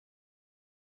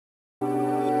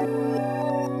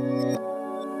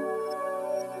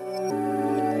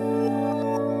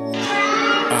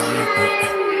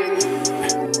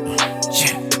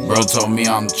Bro told me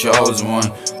I'm the chosen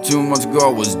one. 2 months ago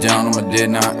I was down on my dick,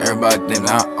 now everybody think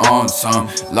I own some.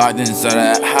 Locked inside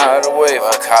that hideaway, if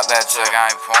I caught that check, I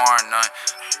ain't pouring none.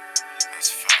 That's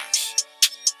facts.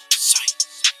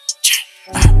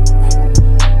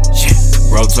 PSYCHGEN.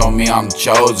 Bro told me I'm the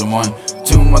chosen one.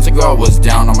 2 months ago I was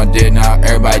down on my dick, now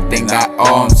everybody think I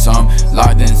own some.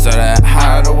 Locked inside that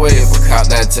hideaway, if I caught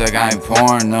that check, I ain't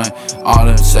pouring none. All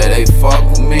them say they fuck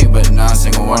with me, but not a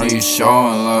single one of you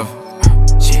showing love.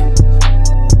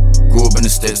 Grew up in the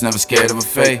States, never scared of a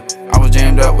fate. I was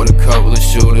jammed up with a couple of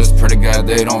shooters. Pray to God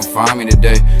they don't find me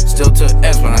today. Still took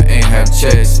S when I ain't have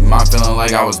chase. My feeling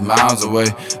like I was miles away.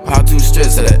 Pop 2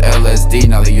 strips of the LSD.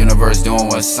 Now the universe doing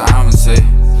what Simon say.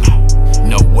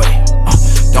 No way.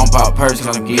 Don't pop purse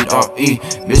cause I'm geeked off E.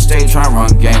 Bitch stay tryna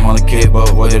run game on the kid,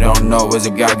 but what they don't know is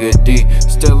it got good D.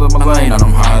 Still in my lane, and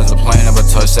I'm high as a plane. If I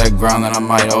touch that ground, then I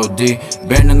might OD.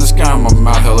 Been in the sky, my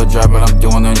mouth hella dry, but I'm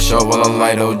doing this show while I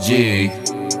light OG.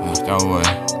 No way.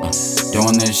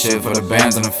 Doing this shit for the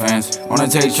bands and the fans. Wanna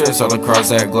take trips all across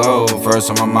that globe. First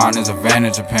on my mind is a van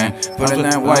in Japan. Putting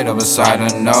that white up beside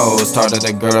her nose. Talk to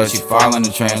that girl, she fall in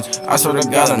the trance. I swear to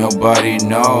God that nobody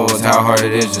knows how hard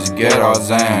it is just get all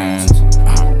Zans.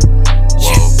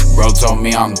 Bro told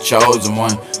me I'm the chosen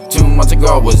one. 2 months ago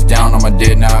I was down on my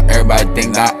dick, now everybody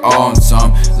think I own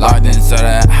some. Locked inside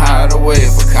that hideaway,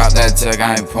 if I caught that check,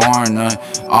 I ain't pouring none.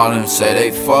 All them say they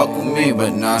fuck with me,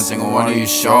 but not a single one of you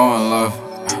showing love.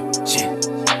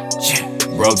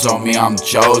 Bro told me I'm the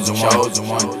chosen one.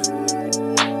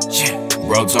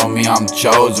 Bro told me I'm the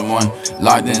chosen one.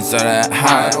 Locked inside that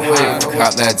hideaway, if I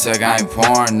caught that check, I ain't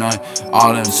pouring none.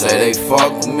 All them say they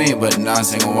fuck with me, but not a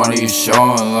single one of you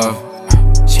showing love.